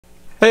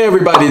Hey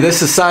everybody,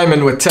 this is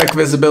Simon with Tech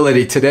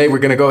Visibility. Today we're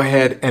going to go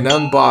ahead and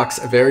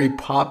unbox a very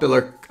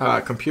popular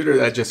computer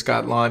that just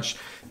got launched,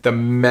 the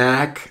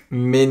Mac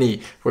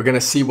Mini. We're going to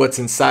see what's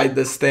inside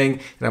this thing,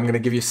 and I'm going to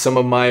give you some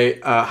of my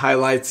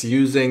highlights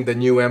using the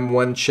new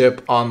M1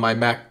 chip on my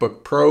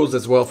MacBook Pros,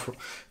 as well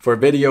for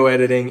video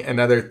editing and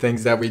other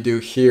things that we do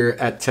here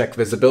at Tech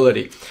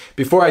Visibility.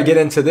 Before I get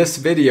into this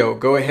video,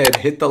 go ahead,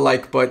 hit the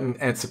like button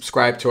and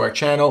subscribe to our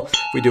channel.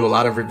 We do a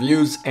lot of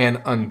reviews and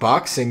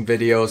unboxing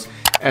videos,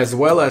 as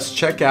well as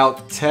check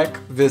out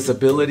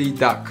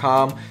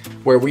techvisibility.com,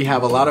 where we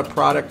have a lot of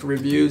product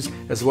reviews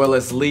as well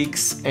as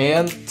leaks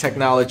and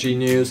technology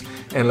news.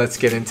 And let's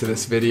get into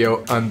this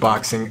video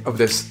unboxing of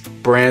this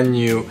brand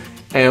new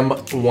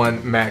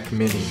M1 Mac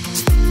Mini.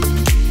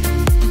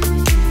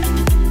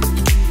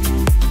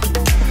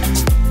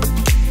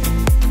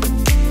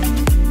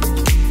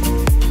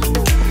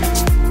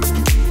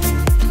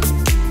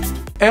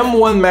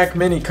 M1 Mac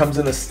Mini comes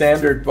in a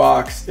standard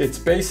box. It's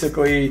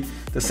basically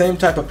the same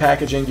type of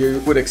packaging you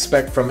would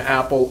expect from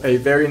Apple, a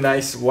very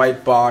nice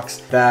white box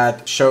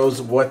that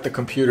shows what the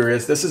computer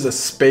is. This is a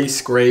space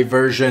gray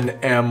version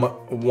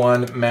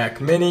M1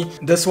 Mac Mini.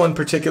 This one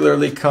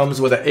particularly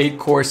comes with an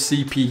 8-core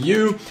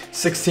CPU,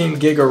 16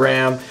 gig of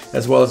RAM,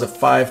 as well as a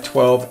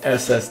 512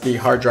 SSD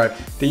hard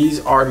drive.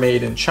 These are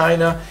made in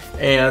China,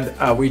 and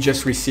we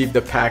just received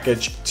the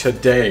package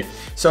today.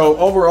 So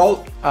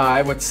overall,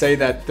 I would say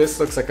that this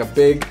looks like a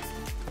big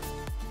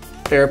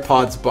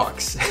AirPods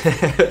box.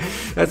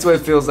 That's what it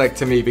feels like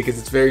to me, because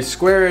it's very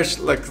squarish,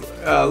 like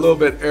a little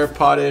bit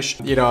AirPod-ish.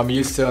 You know, I'm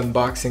used to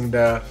unboxing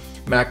the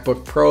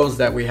MacBook Pros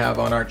that we have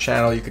on our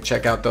channel. You can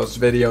check out those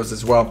videos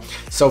as well.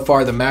 So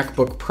far, the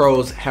MacBook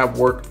Pros have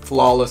worked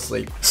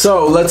flawlessly.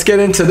 So let's get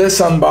into this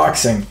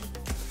unboxing.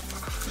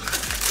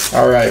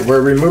 All right,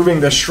 we're removing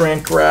the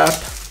shrink wrap.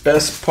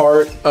 Best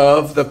part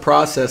of the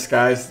process,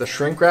 guys, the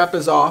shrink wrap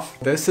is off.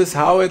 This is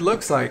how it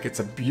looks like. It's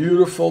a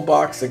beautiful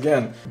box.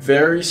 Again,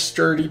 very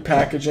sturdy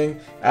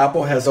packaging.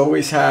 Apple has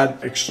always had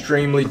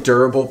extremely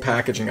durable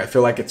packaging. I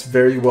feel like it's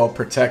very well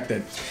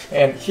protected.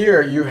 And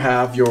here you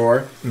have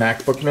your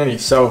MacBook Mini.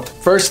 So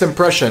first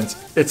impressions,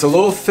 it's a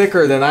little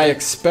thicker than I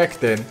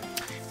expected.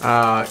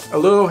 A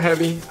little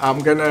heavy. I'm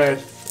gonna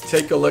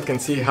take a look and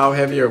see how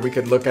heavy, or we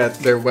could look at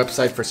their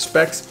website for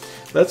specs.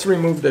 Let's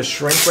remove the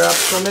shrink wrap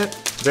from it.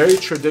 Very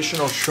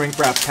traditional shrink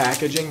wrap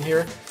packaging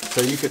here.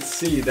 So you could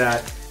see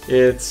that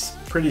it's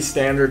pretty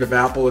standard of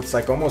Apple. It's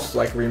like almost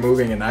like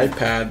removing an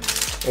iPad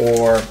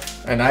or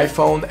an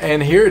iPhone.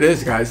 And here it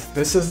is, guys.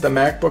 This is the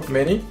MacBook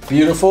Mini.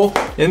 Beautiful.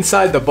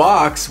 Inside the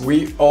box,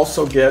 we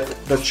also get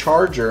the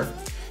charger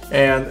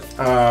and,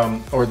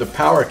 or the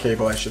power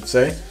cable, I should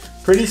say.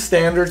 Pretty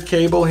standard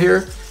cable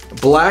here.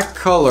 Black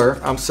color.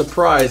 I'm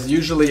surprised.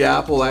 Usually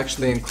Apple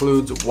actually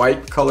includes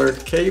white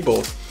colored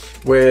cables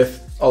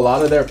with a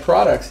lot of their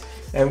products.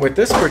 And with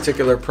this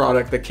particular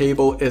product, the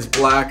cable is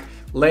black.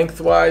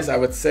 Lengthwise, I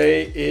would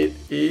say it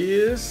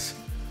is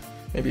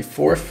maybe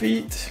 4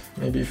 feet,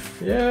 maybe,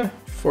 yeah,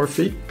 4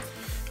 feet.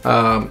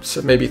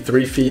 So maybe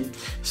 3 feet.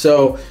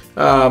 So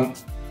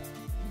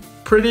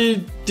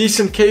pretty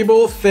decent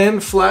cable, thin,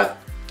 flat,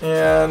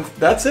 and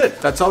that's it.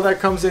 That's all that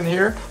comes in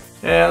here.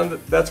 And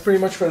that's pretty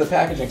much for the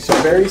packaging. So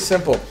very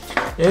simple.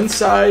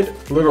 Inside,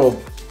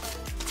 little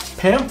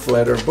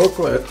pamphlet or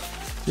booklet,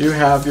 you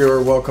have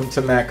your Welcome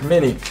to Mac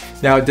Mini.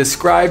 Now it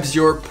describes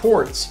your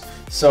ports.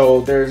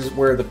 So there's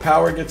where the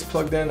power gets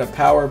plugged in, a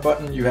power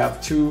button. You have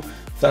 2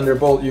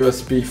 Thunderbolt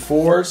USB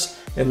 4s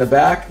in the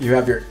back. You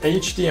have your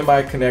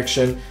HDMI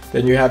connection.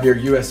 Then you have your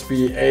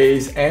USB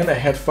A's and a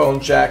headphone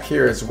jack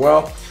here as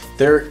well.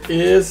 There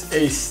is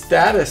a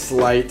status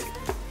light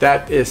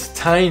that is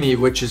tiny,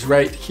 which is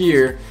right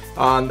here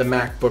on the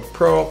MacBook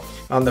Pro.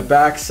 On the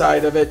back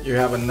side of it, you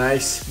have a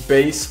nice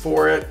base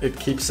for it. It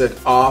keeps it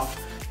off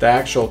the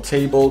actual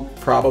table,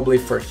 probably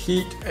for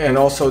heat, and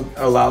also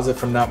allows it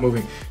from not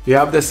moving. You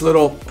have this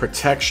little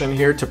protection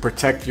here to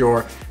protect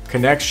your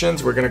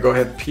connections. We're gonna go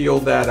ahead and peel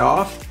that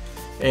off.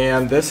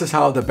 And this is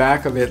how the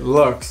back of it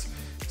looks.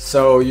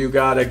 So you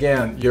got,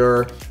 again,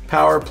 your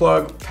power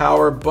plug,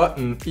 power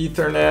button,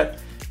 Ethernet,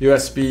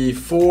 USB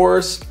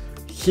 4s,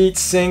 heat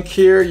sink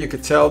here. You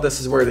could tell this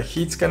is where the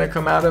heat's gonna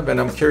come out of, and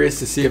I'm curious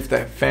to see if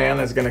that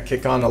fan is gonna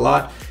kick on a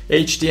lot.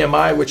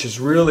 HDMI, which is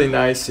really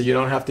nice, so you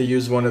don't have to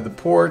use one of the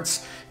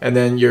ports, and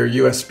then your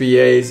USB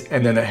A's,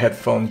 and then a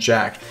headphone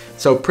jack.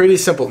 So pretty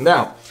simple.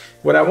 Now,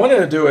 what I wanted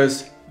to do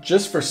is,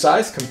 just for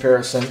size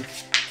comparison,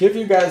 give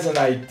you guys an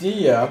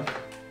idea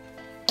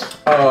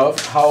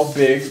of how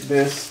big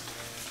this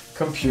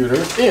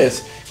computer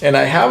is. And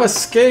I have a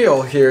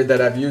scale here that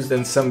I've used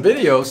in some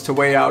videos to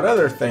weigh out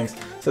other things.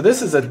 So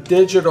this is a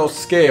digital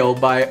scale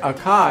by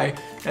Akai,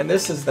 and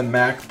this is the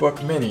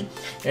MacBook Mini.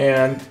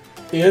 And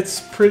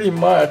it's pretty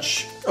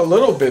much a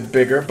little bit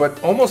bigger,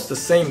 but almost the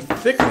same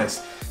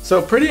thickness.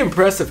 So pretty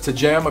impressive to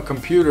jam a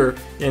computer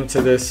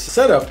into this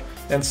setup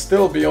and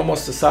still be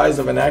almost the size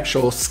of an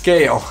actual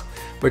scale,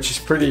 which is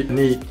pretty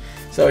neat.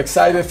 So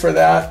excited for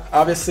that.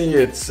 Obviously,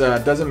 it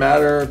doesn't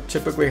matter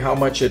typically how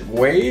much it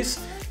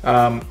weighs.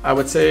 I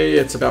would say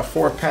it's about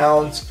 4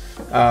 pounds.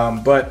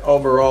 But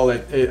overall,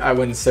 I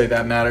wouldn't say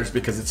that matters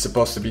because it's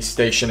supposed to be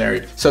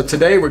stationary. So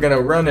today we're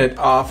gonna run it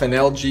off an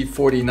LG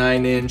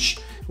 49-inch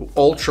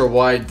ultra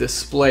wide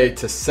display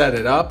to set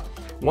it up.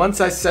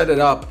 Once I set it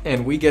up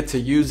and we get to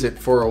use it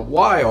for a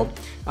while,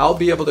 I'll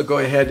be able to go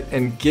ahead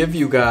and give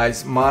you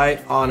guys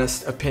my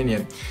honest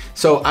opinion.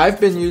 So I've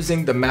been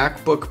using the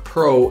MacBook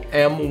Pro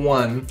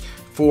M1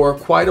 for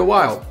quite a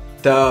while.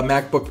 The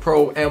MacBook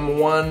Pro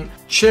M1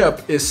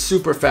 chip is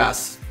super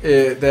fast.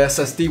 The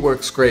SSD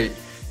works great.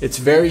 It's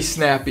very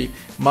snappy.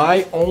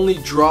 My only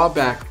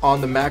drawback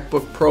on the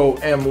MacBook Pro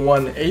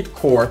M1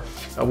 8-core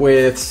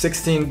with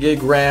 16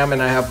 gig RAM,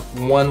 and I have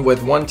one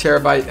with 1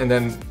 terabyte, and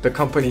then the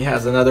company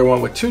has another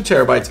one with 2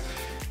 terabytes,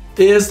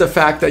 is the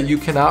fact that you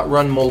cannot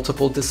run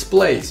multiple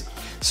displays.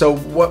 So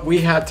what we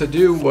had to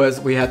do was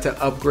we had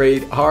to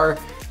upgrade our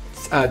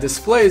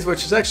displays,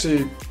 which has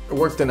actually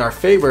worked in our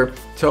favor,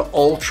 to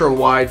ultra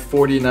wide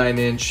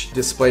 49-inch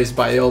displays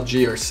by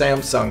LG or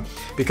Samsung,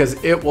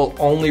 because it will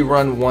only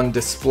run one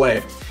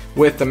display.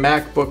 With the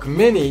MacBook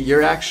Mini,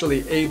 you're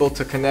actually able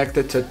to connect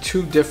it to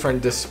 2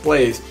 different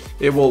displays.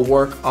 It will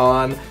work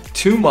on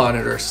 2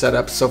 monitor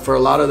setups. So for a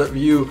lot of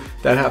you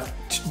that have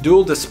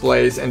dual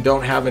displays and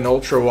don't have an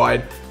ultra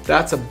wide,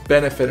 that's a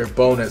benefit or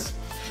bonus.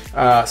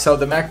 So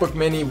the MacBook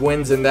Mini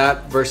wins in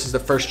that versus the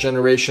first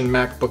generation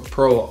MacBook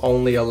Pro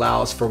only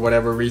allows, for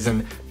whatever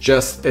reason,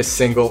 just a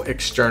single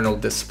external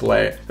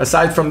display.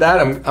 Aside from that,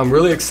 I'm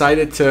really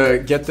excited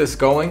to get this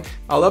going.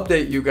 I'll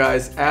update you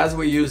guys as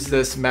we use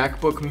this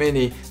MacBook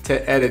Mini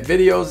to edit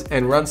videos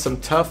and run some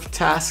tough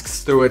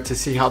tasks through it to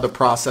see how the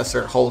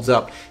processor holds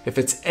up. If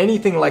it's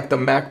anything like the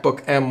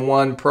MacBook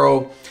M1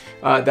 Pro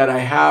that I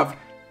have,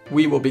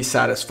 we will be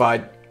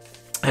satisfied.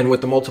 And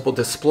with the multiple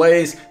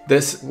displays,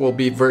 this will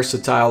be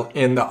versatile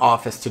in the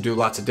office to do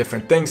lots of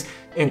different things,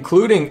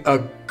 including a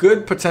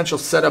good potential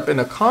setup in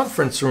a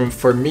conference room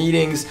for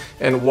meetings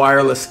and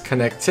wireless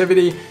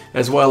connectivity,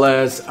 as well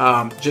as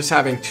just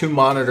having 2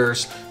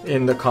 monitors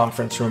in the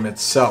conference room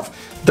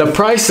itself. The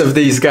price of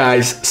these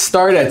guys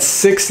start at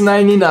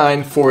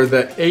 $699 for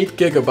the 8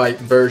 GB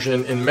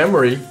version in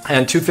memory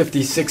and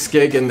 256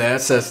 gig in the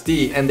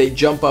SSD, and they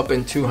jump up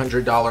in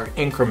 $200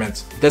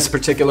 increments. This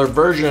particular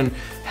version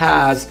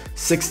has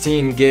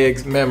 16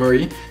 gigs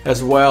memory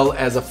as well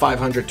as a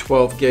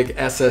 512 gig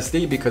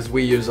SSD, because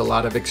we use a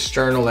lot of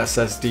external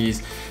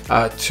SSDs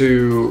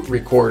to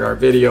record our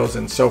videos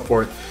and so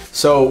forth.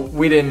 So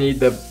we didn't need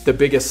the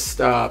biggest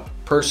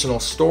personal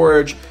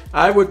storage.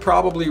 I would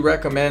probably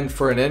recommend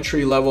for an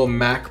entry-level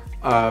Mac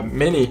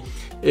Mini,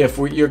 if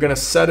you're gonna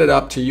set it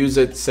up to use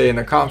it, say in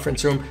a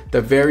conference room,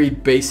 the very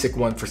basic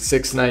one for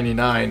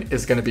 $699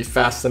 is gonna be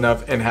fast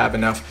enough and have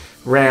enough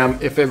RAM.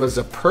 If it was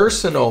a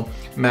personal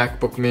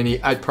MacBook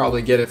Mini, I'd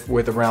probably get it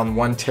with around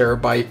 1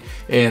 terabyte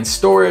in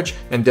storage,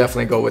 and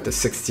definitely go with the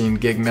 16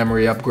 gig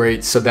memory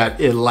upgrade so that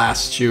it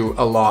lasts you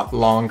a lot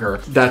longer.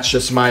 That's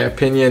just my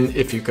opinion.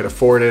 If you could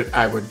afford it,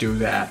 I would do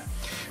that.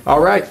 All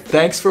right,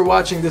 thanks for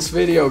watching this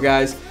video,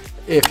 guys.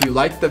 If you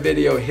liked the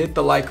video, hit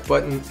the like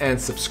button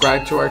and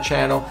subscribe to our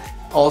channel.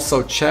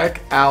 Also check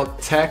out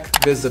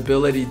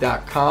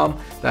techvisibility.com.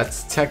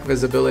 That's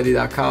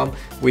techvisibility.com.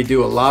 We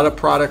do a lot of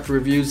product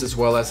reviews as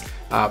well as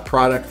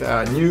product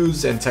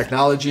news and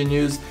technology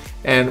news.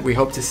 And we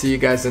hope to see you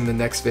guys in the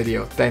next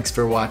video. Thanks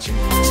for watching.